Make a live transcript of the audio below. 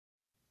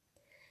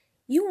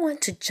You want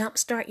to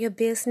jumpstart your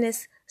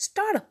business?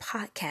 Start a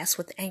podcast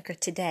with Anchor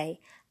today.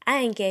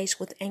 I engaged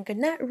with Anchor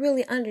not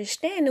really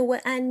understanding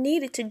what I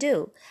needed to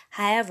do.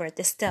 However,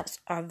 the steps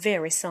are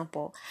very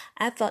simple.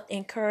 I felt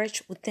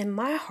encouraged within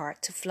my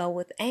heart to flow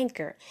with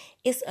Anchor.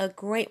 It's a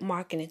great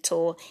marketing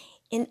tool,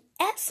 an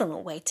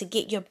excellent way to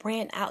get your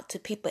brand out to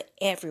people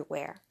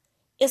everywhere.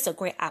 It's a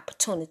great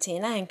opportunity,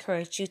 and I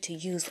encourage you to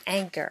use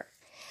Anchor.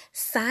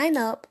 Sign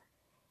up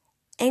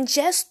and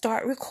just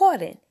start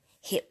recording.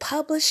 Hit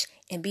publish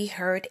and be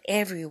heard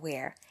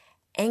everywhere.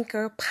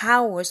 Anchor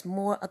powers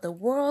more of the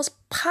world's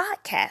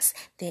podcasts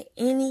than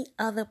any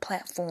other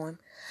platform.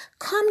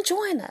 Come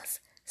join us.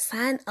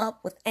 Sign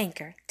up with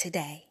Anchor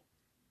today.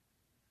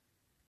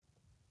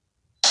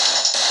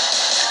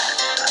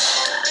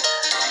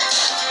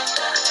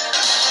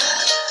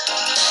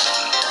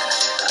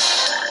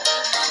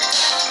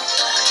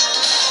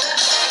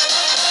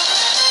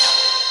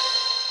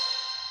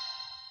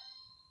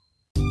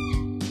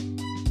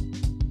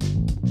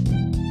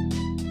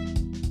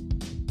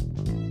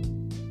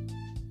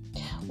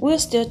 We're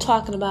still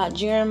talking about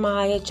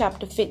Jeremiah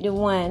chapter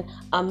 51,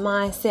 a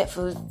mindset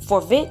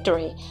for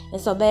victory. And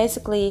so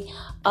basically,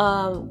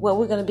 what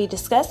we're going to be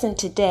discussing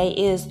today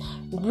is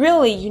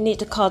really you need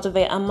to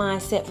cultivate a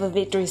mindset for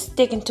victory,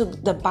 sticking to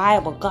the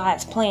Bible,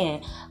 God's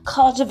plan,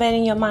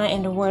 cultivating your mind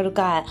in the Word of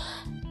God,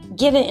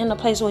 getting in a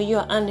place where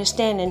you're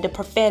understanding the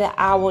prophetic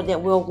hour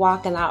that we're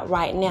walking out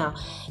right now.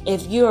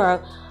 If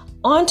you're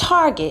on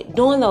target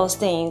doing those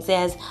things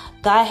as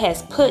God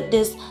has put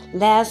this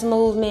last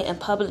movement and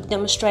public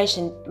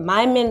demonstration,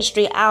 my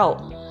ministry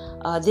out.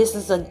 This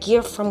is a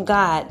gift from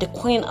God, the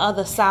Queen of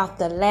the South,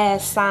 the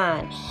last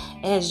sign.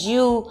 As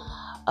you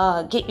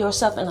get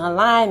yourself in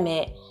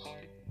alignment,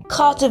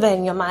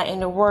 cultivating your mind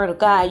in the Word of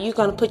God, you're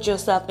going to put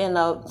yourself in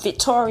a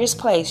victorious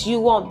place. You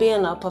won't be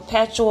in a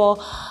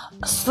perpetual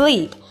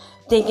sleep,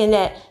 thinking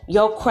that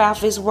your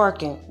craft is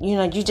working.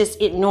 You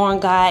just ignoring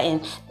God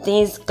and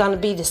things gonna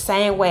be the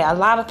same way. A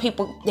lot of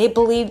people, they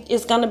believe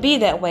it's gonna be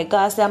that way.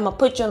 God said, I'm gonna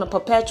put you in a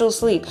perpetual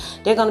sleep.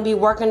 They're gonna be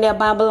working their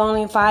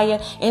Babylonian fire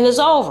and it's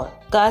over.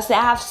 God said,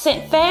 I've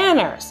sent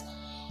fanners.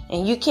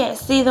 And you can't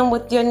see them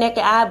with your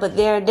naked eye, but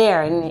they're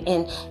there.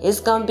 And it's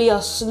gonna be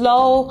a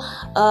slow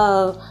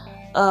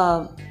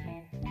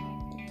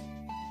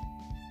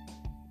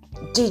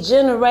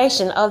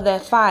degeneration of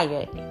that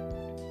fire.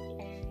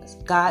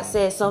 God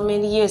said so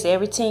many years,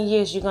 every 10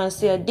 years, you're going to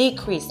see a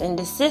decrease in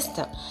the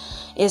system.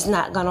 It's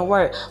not going to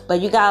work.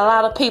 But you got a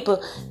lot of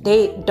people,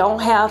 they don't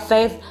have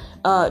faith.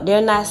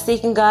 They're not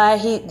seeking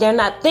God. They're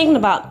not thinking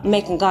about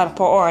making God a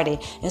priority.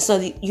 And so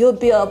you'll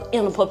be up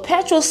in a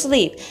perpetual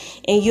sleep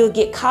and you'll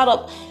get caught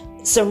up,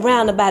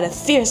 surrounded by the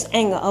fierce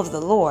anger of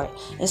the Lord.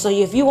 And so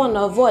if you want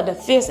to avoid the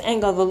fierce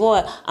anger of the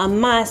Lord, a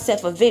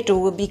mindset for victory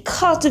will be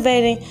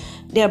cultivating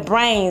their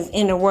brains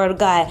in the Word of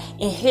God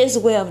and His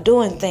way of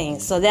doing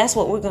things. So that's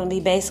what we're going to be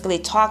basically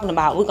talking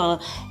about. We're going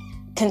to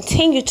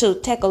continue to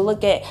take a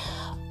look at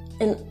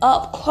an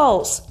up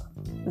close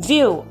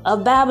view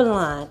of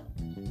Babylon,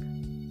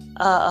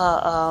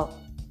 a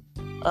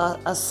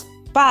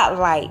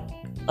spotlight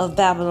of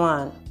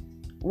Babylon.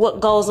 What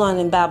goes on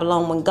in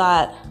Babylon when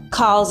God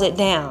calls it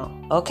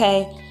down?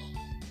 Okay,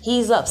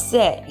 He's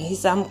upset. He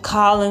said, I'm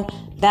calling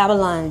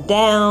Babylon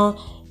down.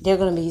 They're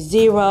going to be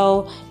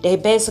zero. They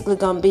basically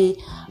going to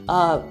be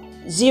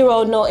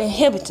zero, no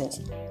inhabitants.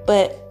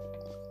 But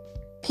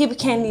people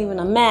can't even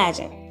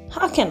imagine.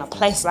 How can a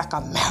place like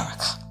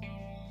America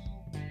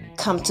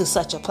come to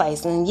such a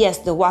place? And yes,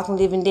 the walking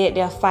living dead,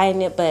 they're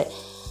fighting it, but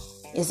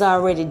it's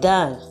already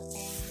done.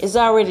 It's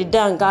already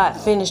done. God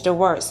finished the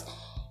works.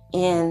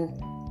 And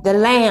the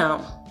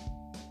Lamb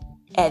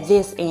at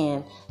this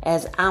end,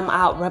 as I'm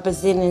out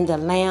representing the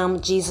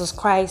Lamb, Jesus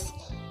Christ,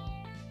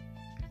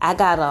 I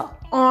got an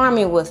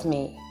army with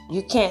me.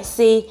 You can't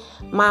see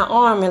my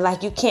army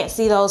like you can't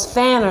see those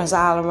fanners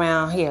all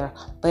around here,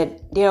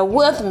 but they're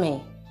with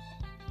me.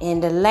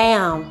 And the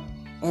Lamb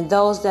and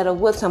those that are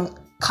with Him,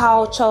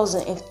 called,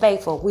 chosen, and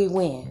faithful, we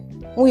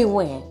win. We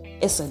win.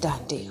 It's a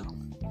done deal.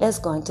 Let's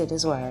go into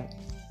this word.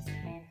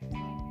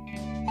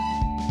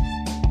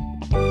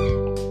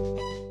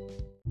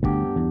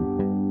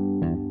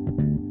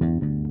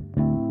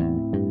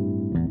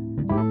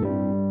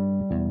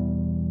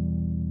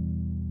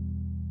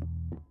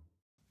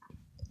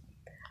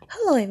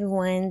 Hello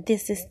everyone,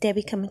 this is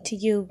Debbie coming to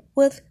you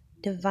with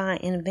Divine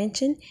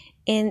Intervention,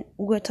 and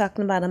we're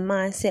talking about a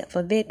mindset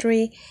for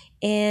victory.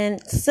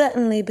 And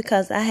suddenly,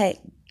 because I had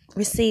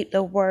received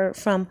a word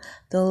from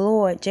the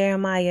Lord,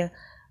 Jeremiah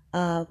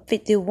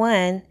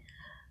 51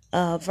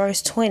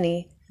 verse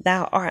 20,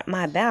 thou art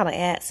my battle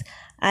axe,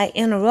 I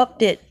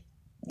interrupted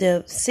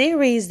the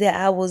series that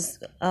I was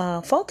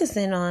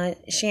focusing on,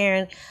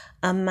 sharing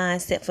a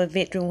mindset for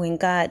victory when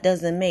God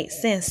doesn't make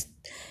sense,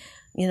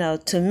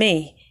 to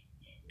me.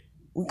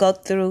 We go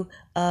through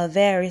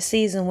various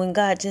seasons when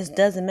God just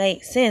doesn't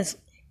make sense.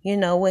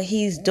 What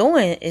He's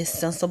doing is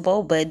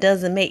sensible, but it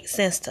doesn't make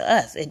sense to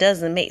us. It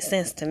doesn't make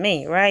sense to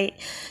me, right?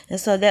 And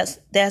so that's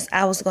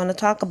I was going to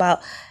talk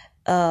about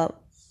 7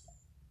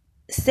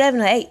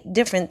 or 8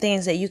 different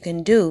things that you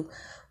can do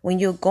when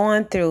you're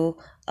going through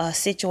a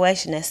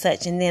situation as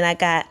such. And then I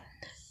got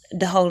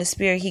the Holy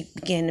Spirit, he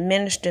began to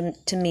minister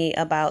to me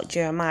about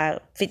Jeremiah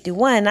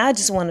 51. I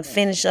just want to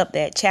finish up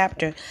that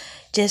chapter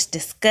just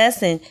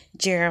discussing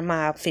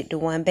Jeremiah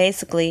 51.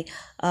 Basically,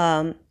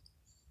 God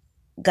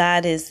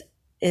is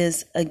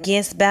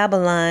against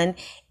Babylon,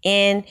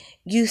 and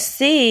you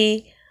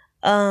see,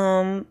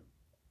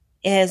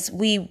 as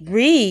we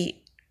read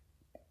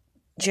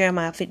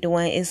Jeremiah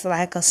 51, it's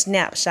like a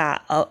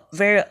snapshot, a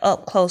very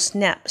up close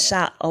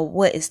snapshot of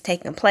what is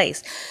taking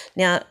place.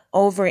 Now,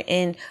 over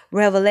in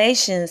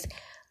Revelations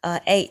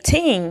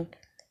 18,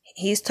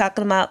 he's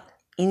talking about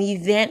an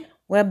event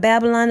where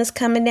Babylon is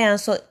coming down.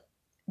 So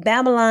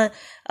Babylon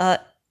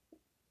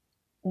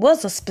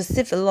was a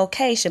specific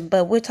location,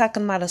 but we're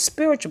talking about a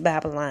spiritual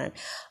Babylon.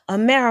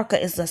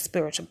 America is a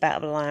spiritual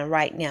Babylon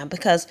right now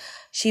because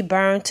she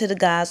burned to the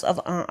gods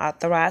of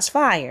unauthorized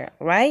fire,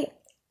 right?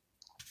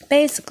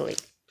 Basically,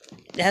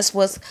 that's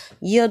what's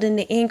yielding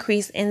the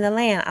increase in the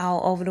land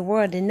all over the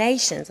world, the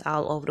nations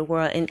all over the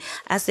world. And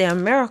I say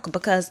America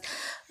because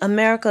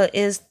America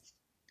is,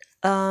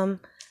 the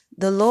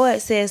Lord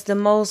says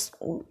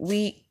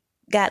we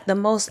got the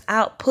most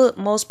output,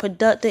 most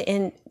productive,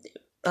 and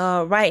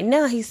right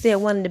now he said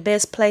one of the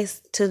best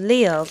places to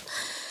live.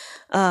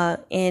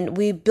 And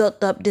we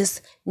built up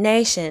this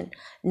nation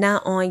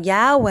not on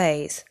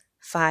Yahweh's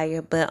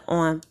fire, but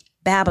on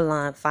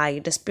Babylon fire,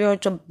 the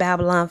spiritual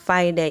Babylon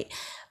fire that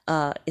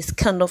is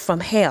kindled from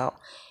hell,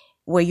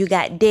 where you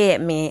got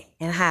dead men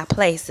in high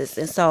places.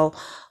 And so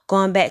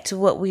going back to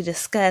what we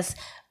discussed,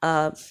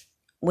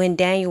 when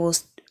Daniel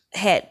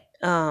had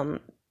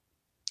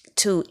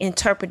to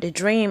interpret the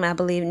dream, I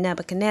believe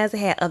Nebuchadnezzar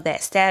had, of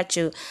that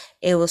statue,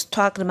 it was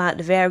talking about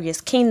the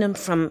various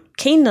kingdoms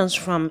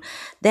from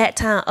that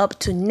time up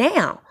to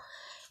now.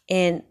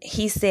 And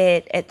he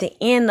said at the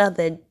end of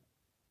that,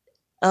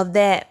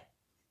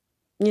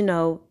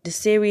 the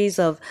series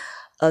of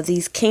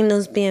these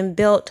kingdoms being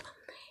built,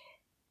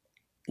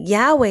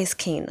 Yahweh's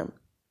kingdom,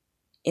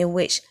 in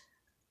which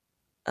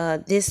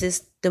this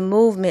is the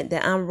movement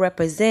that I'm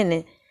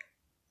representing,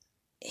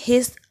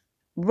 his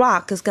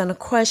rock is going to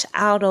crush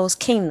out those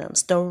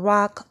kingdoms, the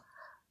rock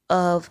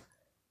of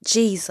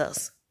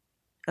Jesus.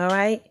 All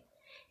right.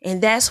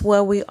 And that's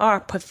where we are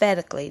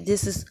prophetically.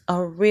 This is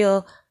a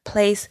real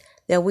place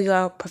that we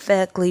are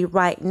prophetically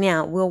right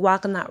now. We're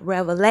walking out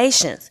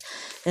Revelations.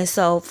 And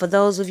so for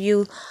those of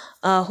you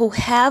who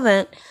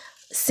haven't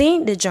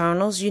seen the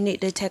journals, you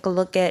need to take a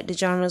look at the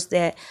journals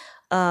that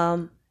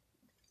Oprah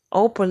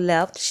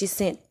left. She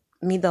sent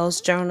me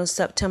those journals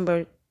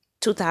September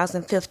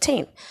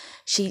 2015.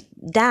 She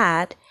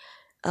died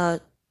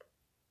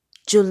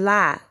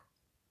July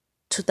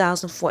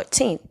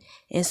 2014.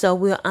 And so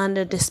we're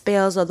under the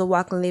spells of the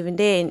walking living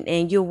dead.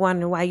 And you're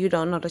wondering why you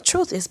don't know the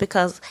truth. It's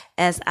because,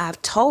 as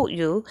I've told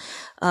you,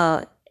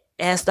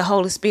 as the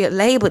Holy Spirit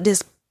labeled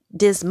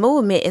this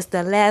movement, is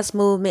the last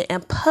movement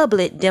and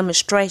public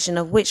demonstration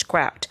of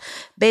witchcraft.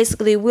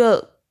 Basically,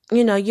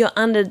 you're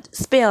under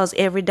spells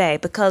every day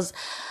because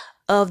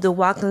of the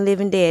walking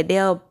living dead.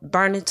 They're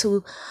burning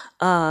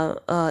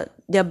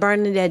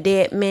their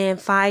dead man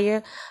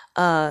fire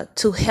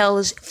to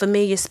hellish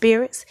familiar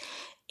spirits.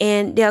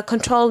 And they're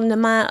controlling the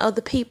mind of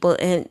the people.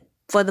 And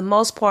for the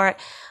most part,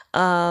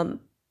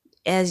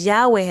 as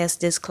Yahweh has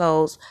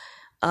disclosed,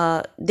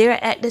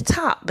 they're at the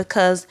top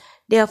because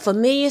they're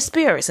familiar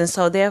spirits. And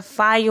so their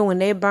fire, when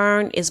they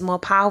burn, is more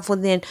powerful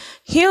than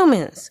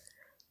humans.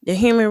 The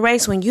human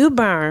race, when you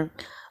burn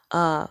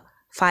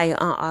fire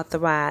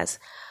unauthorized,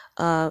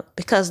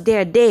 because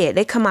they're dead.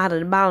 They come out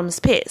of the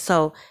bottomless pit.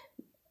 So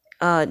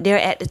they're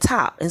at the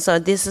top. And so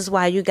this is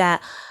why you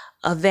got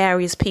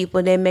various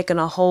people, they're making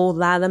a whole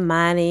lot of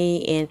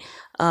money,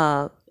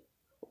 and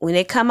when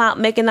they come out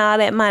making all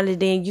that money,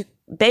 then you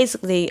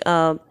basically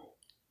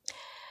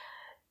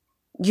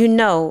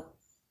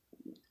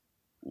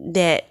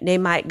that they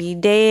might be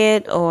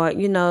dead, or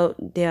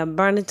they're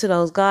burning to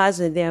those gods,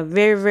 and they're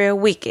very, very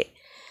wicked.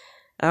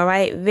 All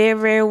right, very,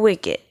 very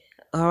wicked.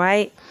 All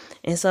right.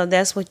 And so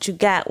that's what you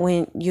got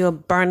when you're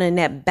burning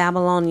that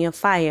Babylonian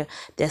fire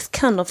that's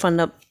kindled from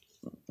the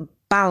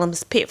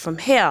bottomless pit from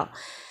hell.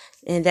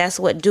 And that's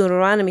what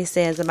Deuteronomy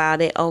says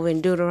about it over in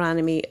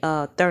Deuteronomy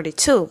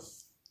 32.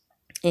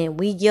 And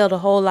we yield a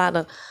whole lot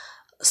of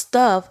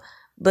stuff,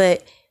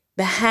 but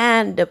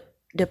behind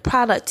the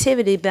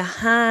productivity,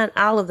 behind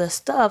all of the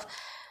stuff,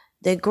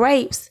 the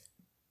grapes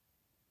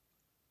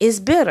is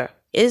bitter.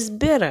 It's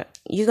bitter.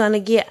 You're going to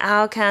get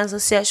all kinds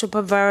of sexual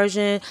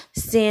perversion,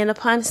 sin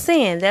upon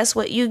sin. That's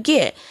what you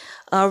get.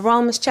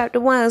 Romans chapter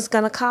 1 is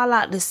going to call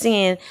out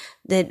the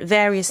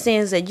various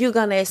sins that you're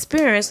going to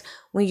experience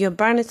when you're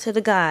burning to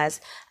the gods.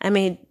 I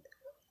mean,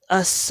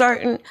 a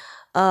certain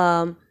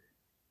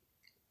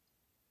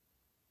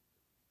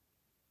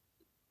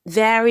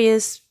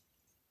various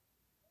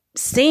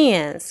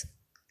sins.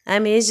 I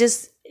mean,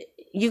 it's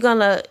going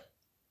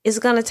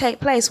to take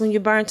place when you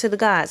burn to the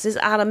gods. It's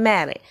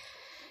automatic.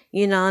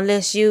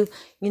 Unless you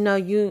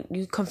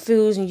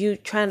confused and you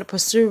trying to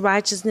pursue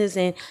righteousness,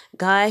 and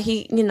God,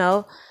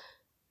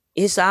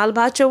 It's all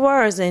about your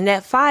words. And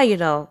that fire,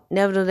 though,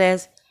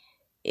 nevertheless,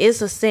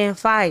 it's a sin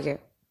fire.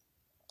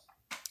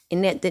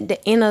 And at the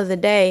end of the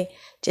day,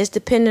 just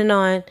depending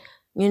on,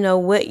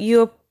 what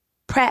you're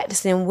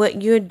practicing,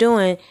 what you're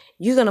doing,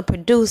 you're going to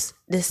produce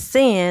the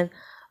sin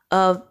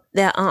of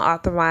that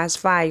unauthorized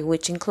fire,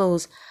 which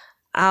includes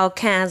all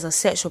kinds of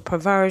sexual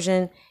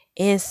perversion,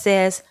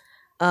 incest,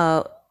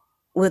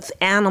 with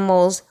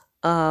animals,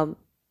 having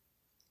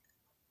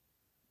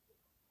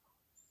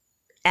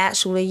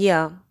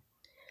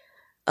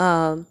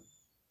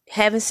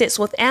sex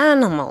with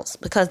animals,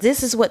 because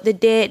this is what the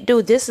dead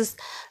do. This is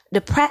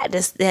the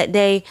practice that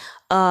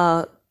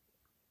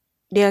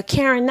they're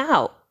carrying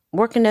out,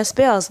 working their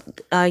spells.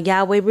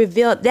 Yahweh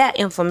revealed that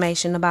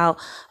information about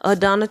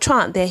Donald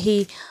Trump, that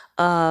he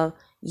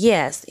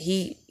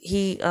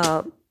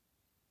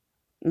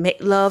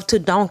make love to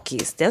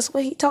donkeys. That's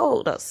what he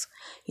told us.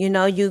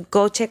 You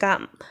go check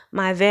out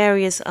my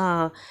various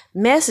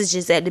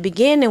messages at the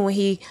beginning when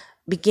he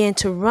began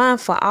to run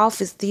for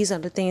office. These are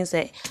the things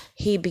that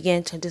he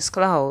began to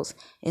disclose.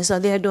 And so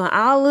they're doing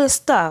all this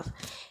stuff,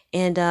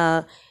 and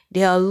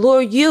they'll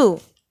lure you,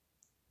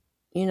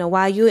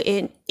 while you're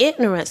in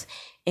ignorance,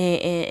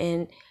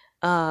 and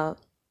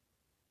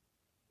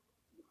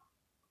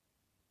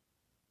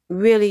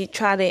really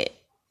try to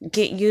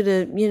get you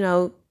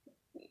to,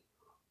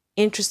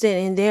 interested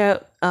in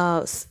their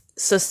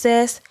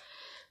success.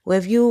 Well,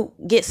 if you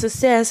get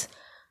success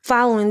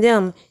following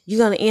them, you're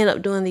going to end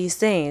up doing these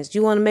things.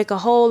 You want to make a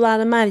whole lot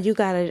of money, you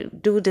got to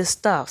do this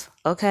stuff,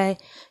 okay?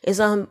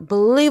 It's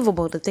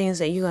unbelievable the things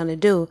that you're going to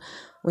do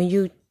when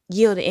you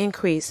yield the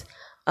increase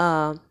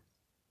under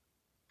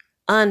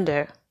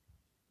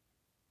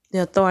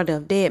the authority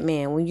of dead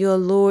men. When you're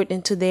lured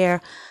into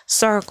their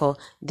circle,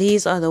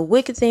 these are the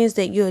wicked things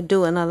that you're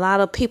doing. A lot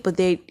of people,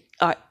 they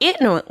are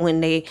ignorant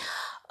when they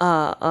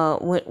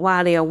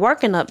while they are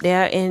working up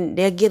there, and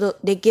they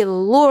get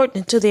lured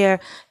into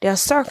their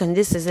circle. And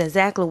this is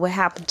exactly what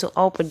happened to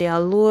Oprah. They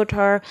lured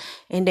her,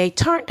 and they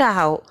turned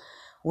out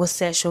with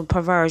sexual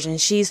perversion.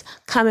 She's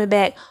coming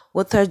back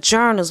with her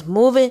journals,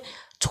 moving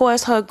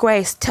towards her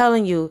grace,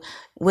 telling you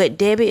what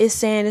Debbie is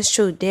saying is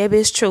true. Debbie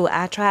is true.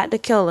 I tried to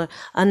kill her.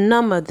 A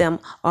number of them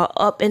are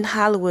up in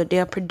Hollywood.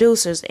 They're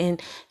producers,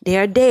 and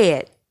they're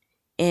dead.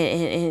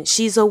 And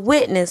she's a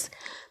witness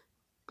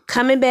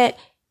coming back,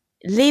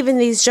 leaving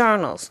these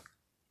journals.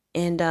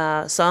 And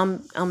so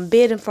I'm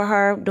bidding for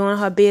her, doing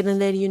her bidding,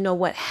 letting you know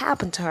what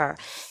happened to her.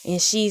 And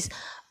she's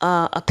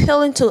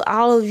appealing to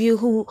all of you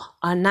who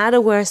are not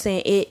aware,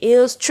 saying it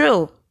is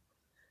true.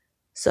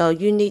 So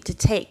you need to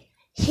take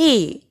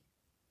heed.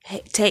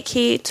 Take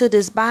heed to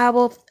this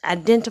Bible.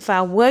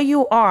 Identify where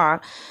you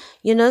are.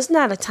 It's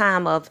not a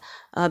time of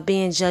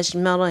being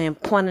judgmental and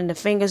pointing the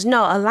fingers.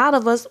 No, a lot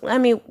of us,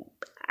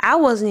 I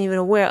wasn't even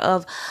aware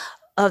of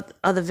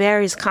the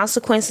various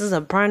consequences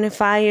of burning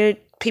fire,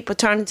 people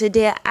turning to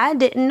death. I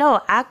didn't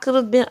know. I could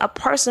have been a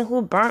person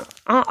who burnt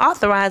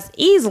unauthorized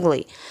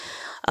easily,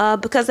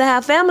 because I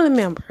have family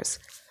members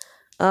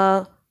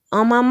on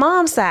my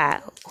mom's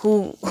side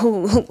who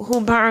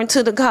burned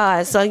to the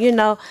gods. So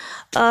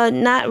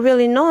not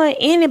really knowing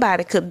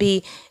anybody could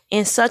be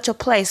in such a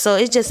place. So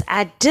it's just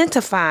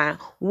identifying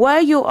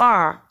where you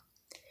are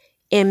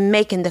and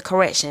making the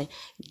correction.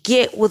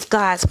 Get with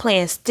God's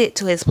plan, stick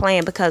to his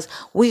plan, because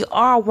we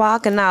are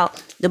walking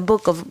out the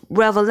book of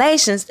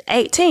Revelations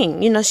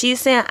 18. She's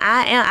saying,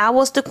 I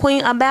was the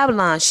queen of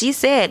Babylon. She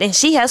said, and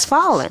she has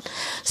fallen.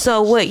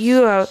 So what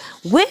you are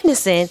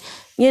witnessing,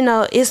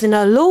 is an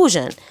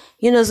illusion.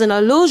 It's an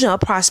illusion of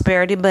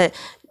prosperity, but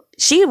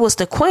she was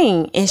the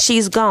queen and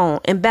she's gone,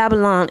 and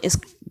Babylon is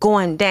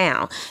going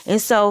down.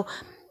 And so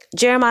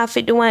Jeremiah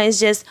 51 is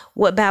just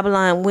what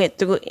Babylon went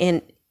through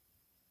in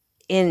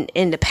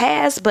the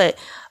past, but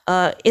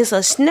it's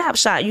a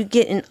snapshot. You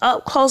get an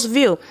up close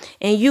view,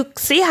 and you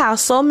see how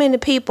so many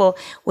people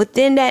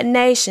within that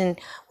nation,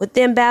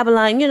 within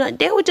Babylon,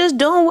 they were just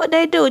doing what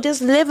they do,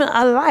 just living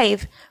a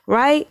life,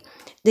 right?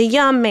 The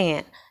young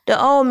man,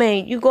 the old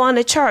man, you going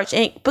to church,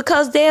 and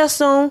because they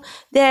assume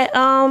that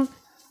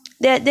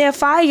that their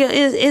fire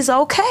is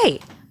okay,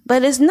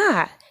 but it's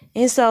not.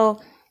 And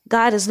so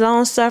God is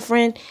long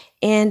suffering,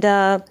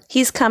 and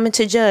he's coming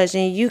to judge,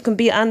 and you can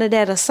be under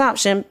that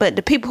assumption. But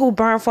the people who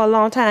burn for a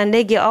long time,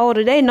 they get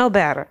older, they know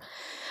better.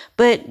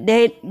 But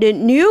the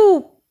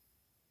new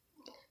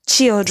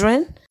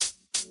children,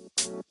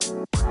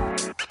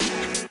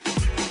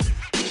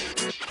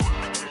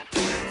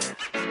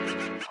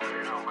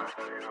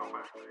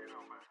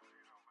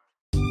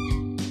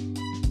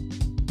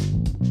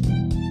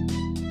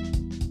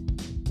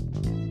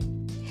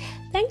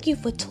 thank you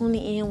for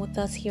tuning in with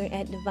us here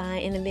at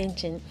Divine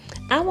Intervention.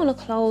 I want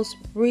to close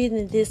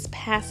reading this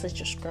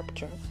passage of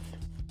scripture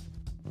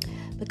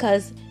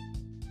because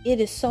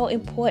it is so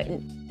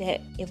important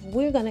that if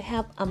we're going to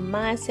have a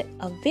mindset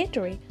of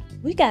victory,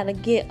 we got to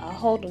get a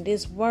hold of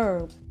this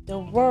word. The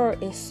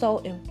word is so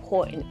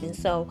important, and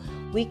so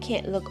we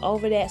can't look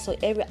over that. So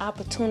every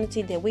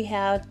opportunity that we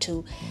have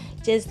to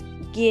just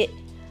get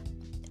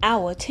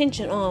our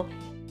attention on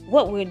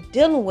what we're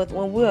dealing with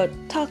when we're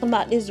talking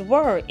about this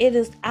word. It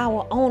is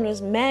our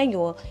owner's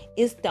manual.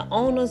 It's the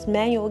owner's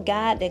manual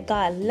guide that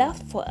God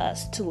left for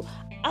us to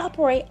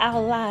operate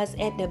our lives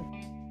at the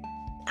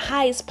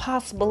highest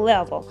possible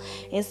level.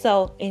 And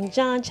so in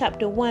John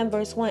chapter 1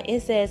 verse 1,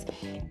 it says,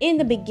 in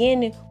the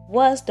beginning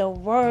was the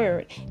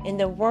Word, and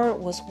the Word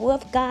was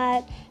with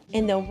God,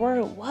 and the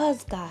Word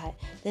was God.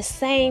 The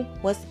same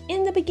was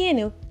in the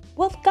beginning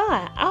with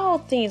God. All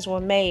things were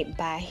made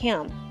by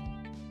him,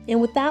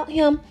 and without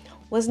him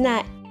was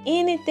not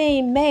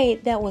anything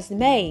made that was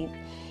made.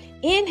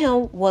 In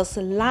him was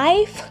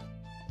life,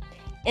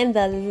 and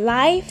the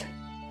life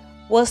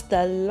was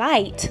the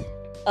light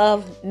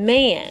of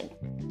man.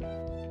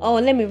 Oh,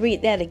 let me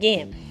read that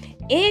again.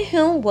 In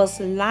him was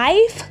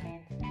life,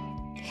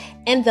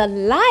 and the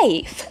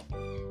life,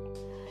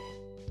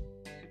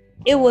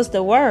 it was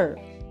the Word,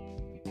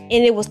 and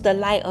it was the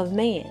light of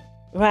man,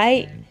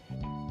 right?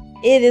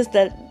 It is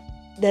the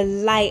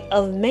light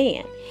of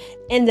man,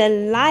 and the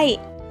light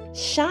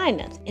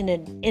shineth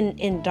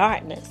in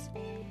darkness,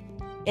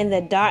 and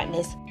the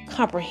darkness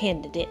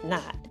comprehended it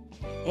not.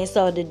 And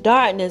so the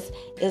darkness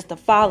is the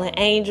fallen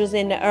angels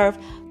in the earth,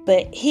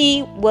 but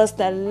he was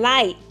the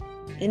light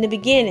in the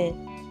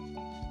beginning.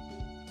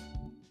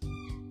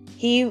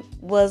 He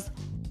was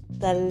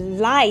the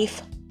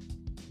life,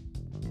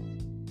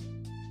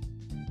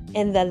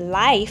 and the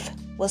life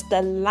was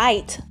the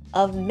light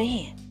of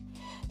man.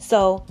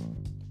 So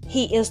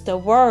he is the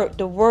Word.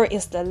 The Word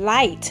is the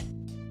light.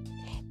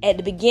 At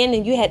the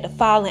beginning, you had the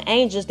fallen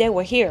angels. They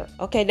were here.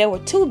 Okay, there were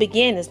two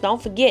beginnings.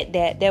 Don't forget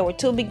that. There were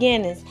two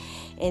beginnings.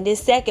 And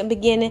this second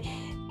beginning,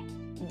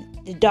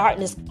 the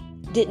darkness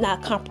did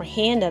not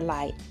comprehend the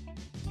light.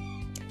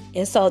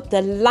 And so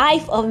the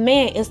life of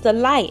man is the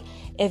light.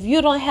 If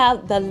you don't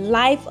have the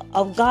life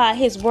of God,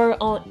 his word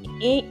on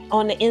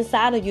the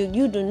inside of you,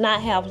 you do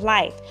not have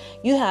life.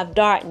 You have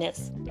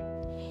darkness.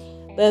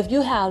 But if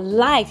you have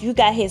life, you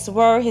got his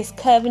word, his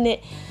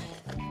covenant.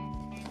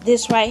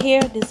 This right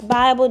here, this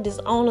Bible, this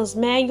owner's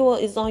manual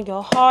is on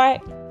your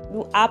heart.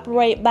 You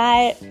operate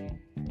by it.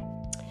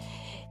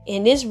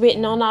 And it's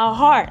written on our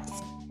hearts.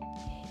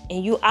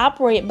 And you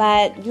operate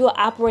by it. You're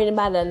operating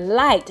by the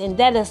light. And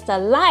that is the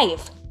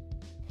life.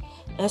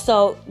 And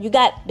so you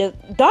got the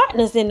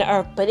darkness in the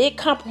earth, but it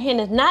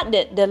comprehends not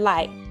the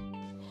light.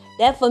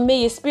 That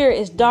familiar spirit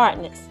is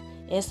darkness.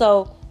 And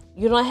so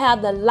you don't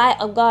have the light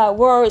of God's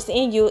words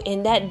in you,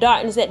 and that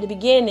darkness at the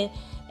beginning,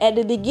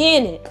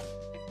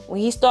 when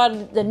he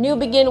started the new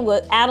beginning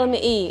with Adam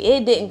and Eve,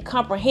 it didn't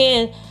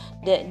comprehend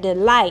the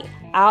light.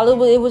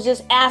 It was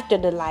just after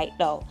the light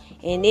though.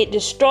 And it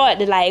destroyed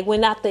the light. It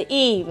went after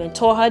Eve and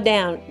tore her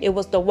down. It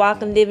was the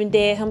walking living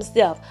dead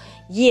himself.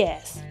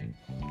 Yes.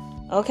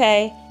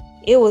 Okay.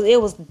 It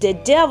was the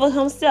devil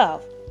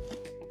himself,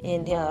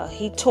 and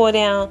he tore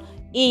down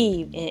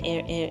Eve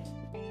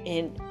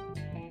and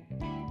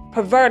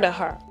perverted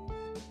her.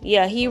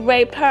 Yeah, he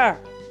raped her.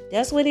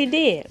 That's what he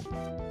did.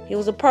 He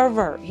was a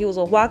pervert. He was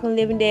a walking,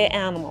 living, dead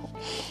animal.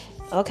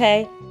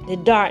 Okay, the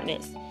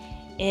darkness,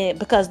 and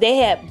because they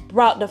had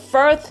brought the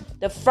first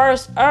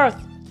earth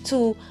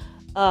to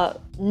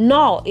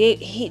naught.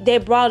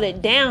 They brought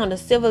it down. The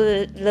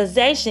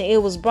civilization,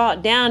 it was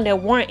brought down. There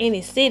weren't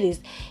any cities.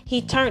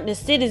 He turned the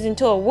cities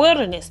into a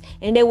wilderness,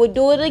 and they would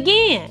do it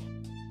again.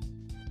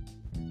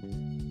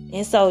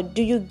 And so,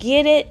 do you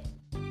get it?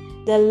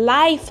 The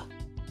life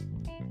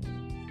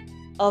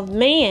of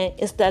man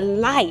is the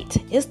light.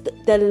 It's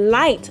the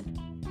light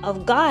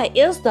of God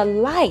is the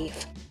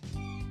life.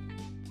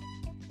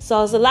 So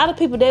there's a lot of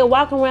people, they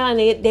walk around,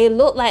 they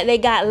look like they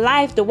got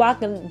life. The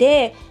walking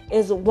dead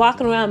is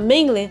walking around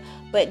mingling,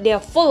 but they're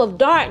full of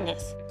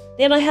darkness.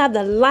 They don't have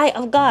the light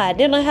of God.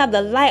 They don't have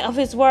the light of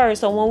his word.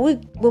 So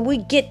when we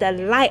get the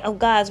light of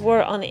God's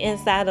word on the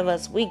inside of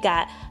us, we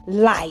got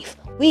life.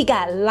 We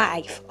got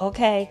life,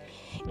 okay?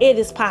 It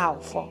is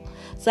powerful.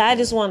 So I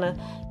just want to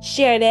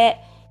share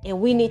that, and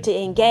we need to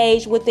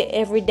engage with it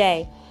every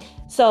day.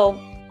 So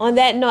on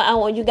that note, I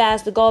want you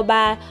guys to go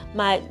by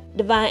my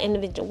Divine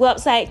Intervention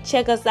website.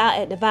 Check us out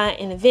at Divine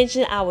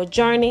Intervention, our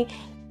journey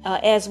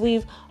as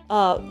we've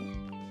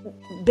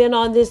been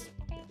on this,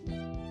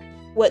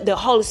 what the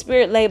Holy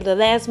Spirit labeled the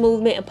last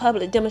movement and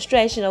public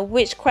demonstration of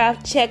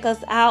witchcraft. Check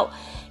us out.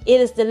 It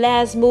is the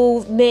last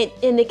movement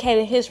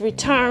indicating his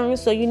return.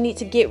 So you need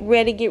to get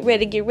ready,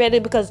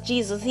 because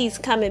Jesus, he's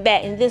coming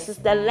back. And this is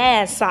the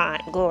last sign.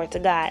 Glory to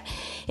God.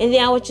 And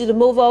then I want you to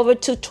move over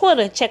to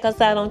Twitter. Check us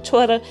out on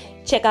Twitter.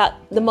 Check out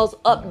the most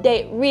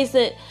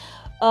recent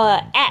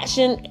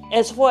action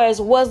as far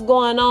as what's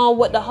going on,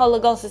 what the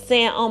Holy Ghost is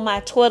saying on my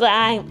Twitter.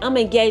 I'm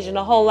engaging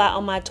a whole lot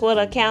on my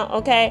Twitter account.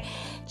 Okay.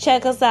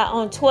 Check us out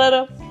on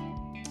Twitter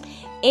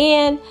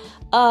and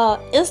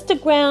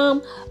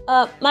Instagram,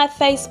 my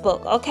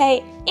Facebook,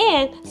 okay?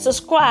 And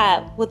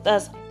subscribe with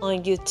us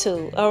on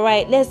YouTube, all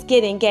right? Let's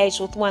get engaged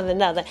with one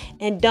another.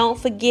 And don't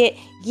forget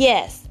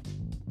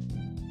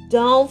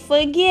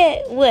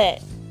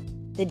what?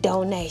 The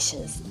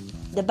donations.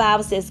 The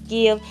Bible says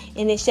give,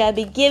 and it shall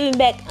be given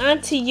back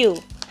unto you.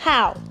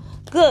 How?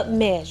 Good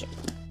measure.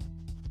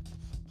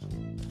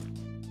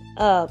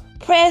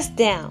 pressed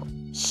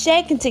down,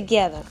 shaken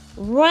together,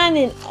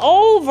 running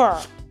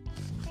over,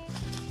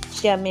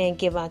 shall men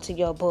give unto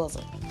your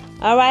bosom.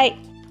 All right?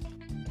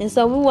 And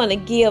so we want to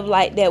give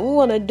like that. We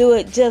want to do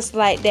it just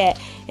like that.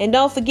 And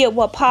don't forget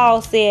what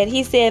Paul said.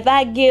 He said, if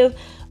I give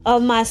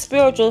of my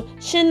spiritual,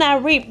 shouldn't I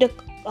reap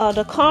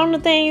the carnal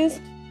things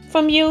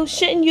from you?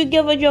 Shouldn't you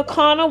give of your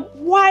carnal?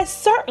 Why,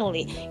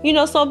 certainly. You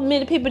know, so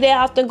many people, they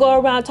often go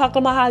around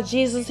talking about how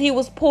Jesus, he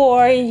was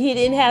poor and he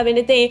didn't have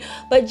anything.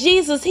 But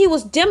Jesus, he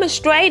was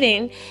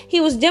demonstrating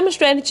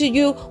to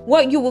you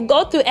what you will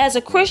go through as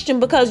a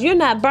Christian, because you're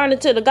not burning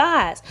to the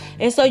gods.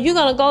 And so you're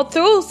going to go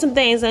through some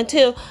things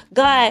until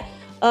God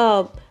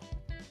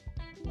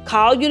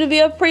call you to be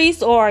a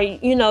priest, or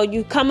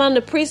you come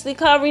under priestly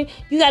covering.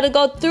 You got to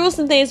go through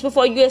some things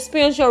before you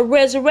experience your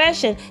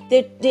resurrection.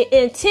 The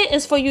intent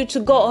is for you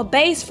to go a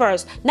base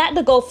first, not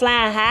to go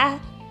flying high,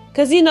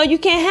 because you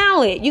can't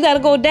handle it. You got to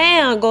go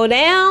down,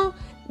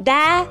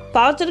 die,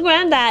 fall to the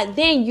ground, die,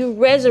 then you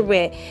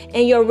resurrect,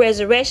 and your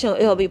resurrection,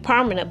 it'll be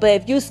permanent. But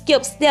if you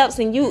skip steps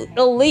and you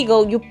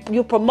illegal,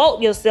 you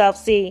promote yourself.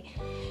 See,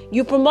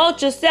 you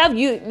promote yourself,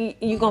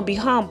 you're gonna be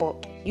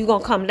humbled. You're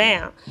gonna come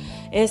down.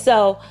 And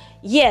so,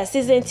 yes,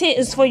 his intent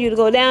is for you to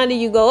go down,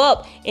 then you go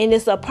up, and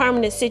it's a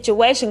permanent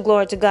situation.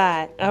 Glory to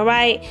God. All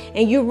right.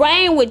 And you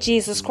reign with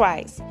Jesus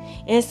Christ.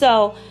 And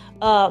so,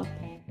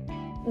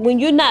 when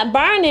you're not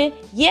burning,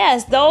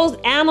 yes, those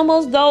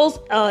animals, those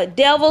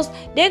devils,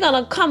 they're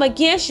going to come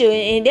against you,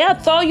 and they'll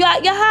throw you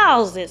out your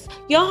houses,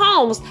 your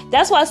homes.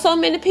 That's why so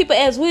many people,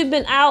 as we've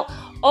been out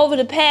over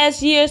the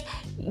past years,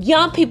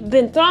 young people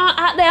been thrown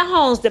out their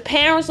homes. The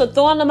parents are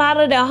throwing them out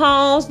of their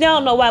homes. They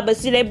don't know why, but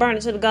see, they burn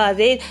it to the gods.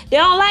 They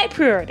don't like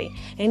purity,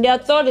 and they'll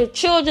throw their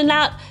children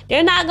out.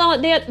 They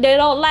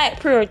don't like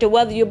purity,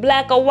 whether you're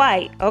black or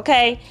white.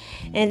 Okay,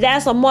 and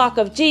that's a mark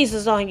of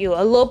Jesus on you.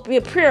 A little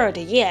bit of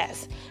purity,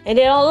 yes. And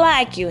they don't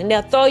like you, and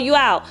they'll throw you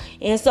out.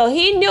 And so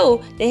he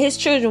knew that his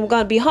children were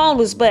going to be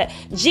homeless. But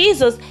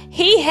Jesus,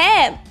 he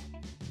had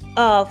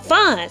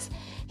funds.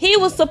 He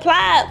was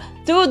supplied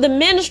through the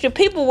ministry.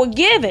 People were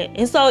giving,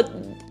 and so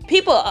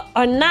people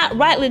are not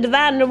rightly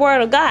dividing the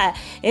word of God.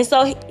 And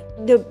so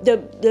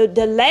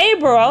the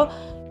laborer,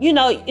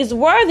 is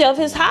worthy of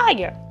his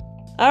hire.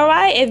 All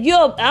right.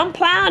 I'm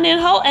plowing in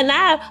hope, and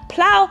I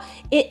plow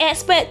in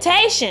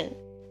expectation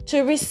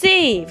to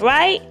receive.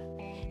 Right.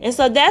 And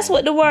so that's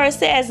what the word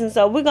says. And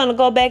so we're going to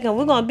go back and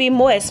we're going to be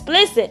more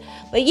explicit.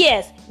 But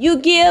yes, you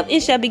give,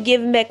 it shall be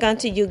given back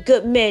unto you.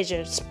 Good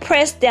measures,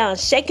 pressed down,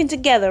 shaken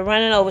together,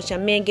 running over, shall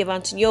men give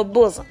unto your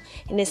bosom.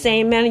 In the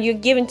same manner you're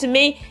giving to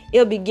me,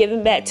 it'll be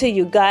given back to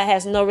you. God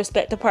has no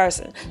respect to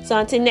person. So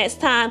until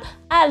next time,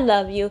 I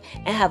love you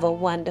and have a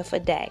wonderful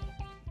day.